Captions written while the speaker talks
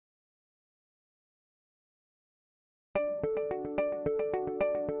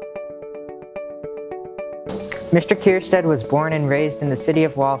Mr. Kierstead was born and raised in the city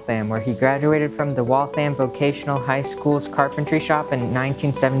of Waltham, where he graduated from the Waltham Vocational High School's carpentry shop in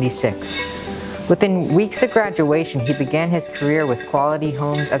 1976. Within weeks of graduation, he began his career with Quality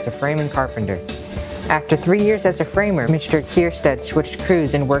Homes as a framing carpenter. After 3 years as a framer, Mr. Kierstead switched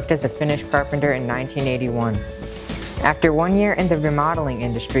crews and worked as a finish carpenter in 1981. After 1 year in the remodeling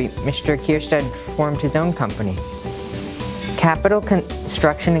industry, Mr. Kierstead formed his own company. Capital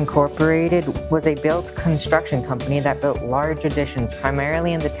Construction Incorporated was a built construction company that built large additions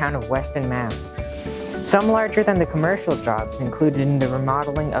primarily in the town of Weston, Mass. Some larger than the commercial jobs included the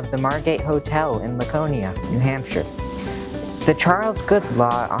remodeling of the Margate Hotel in Laconia, New Hampshire, the Charles Good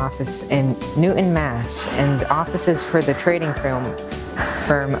Law office in Newton, Mass, and offices for the trading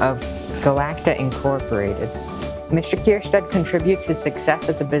firm of Galacta Incorporated. Mr. Kierstead contributes his success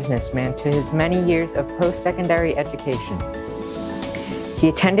as a businessman to his many years of post-secondary education. He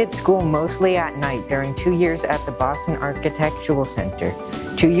attended school mostly at night during 2 years at the Boston Architectural Center,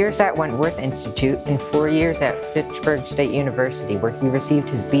 2 years at Wentworth Institute, and 4 years at Fitchburg State University, where he received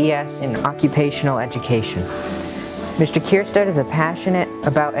his BS in occupational education. Mr. Kierstead is passionate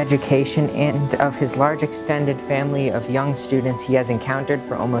about education and of his large extended family of young students he has encountered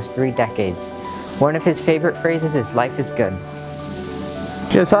for almost 3 decades. One of his favorite phrases is, "Life is good."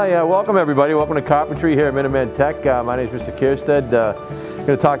 Yes, hi, welcome everybody. Welcome to Carpentry here at Minuteman Tech. My name is Mr. Kierstead. I'm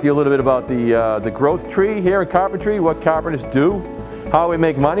going to talk to you a little bit about the growth tree here in carpentry, what carpenters do, how we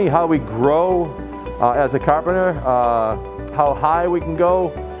make money, how we grow as a carpenter, how high we can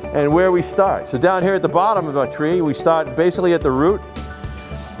go, and where we start. So down here at the bottom of our tree, we start basically at the root.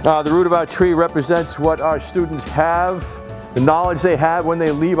 The root of our tree represents what our students have, the knowledge they have when they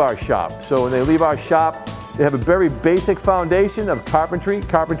leave our shop. So when they leave our shop, they have a very basic foundation of carpentry.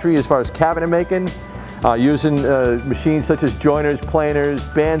 Carpentry as far as cabinet making, using machines such as joiners, planers,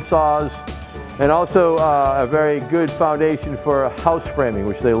 bandsaws, and also a very good foundation for house framing,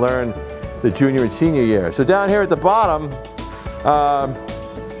 which they learn the junior and senior year. So down here at the bottom,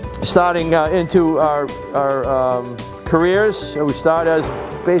 starting into our careers, we start as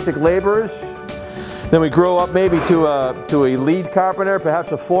basic laborers. Then we grow up maybe to a lead carpenter,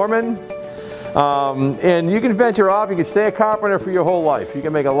 perhaps a foreman. And you can venture off, you can stay a carpenter for your whole life. You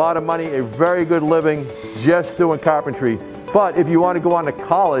can make a lot of money, a very good living just doing carpentry. But if you want to go on to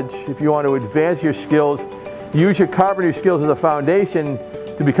college, if you want to advance your skills, use your carpentry skills as a foundation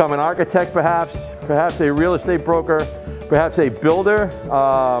to become an architect perhaps a real estate broker, perhaps a builder.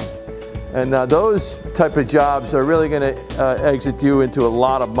 And those type of jobs are really going to exit you into a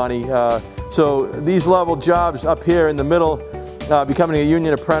lot of money. So these level jobs up here in the middle, becoming a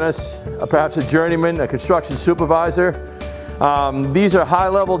union apprentice, perhaps a journeyman, a construction supervisor. These are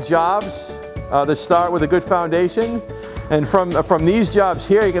high-level jobs that start with a good foundation. And from these jobs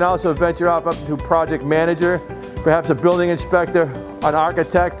here, you can also venture up to project manager, perhaps a building inspector, an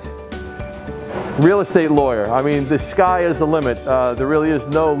architect, real estate lawyer. I mean, the sky is the limit. There really is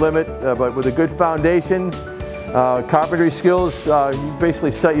no limit, but with a good foundation, carpentry skills, you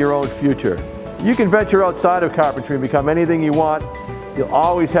basically set your own future. You can venture outside of carpentry and become anything you want. You'll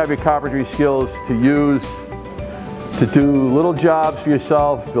always have your carpentry skills to use, to do little jobs for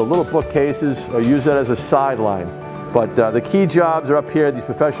yourself, build little bookcases, or use that as a sideline. But the key jobs are up here, these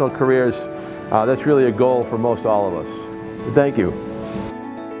professional careers. That's really a goal for most all of us. Thank you.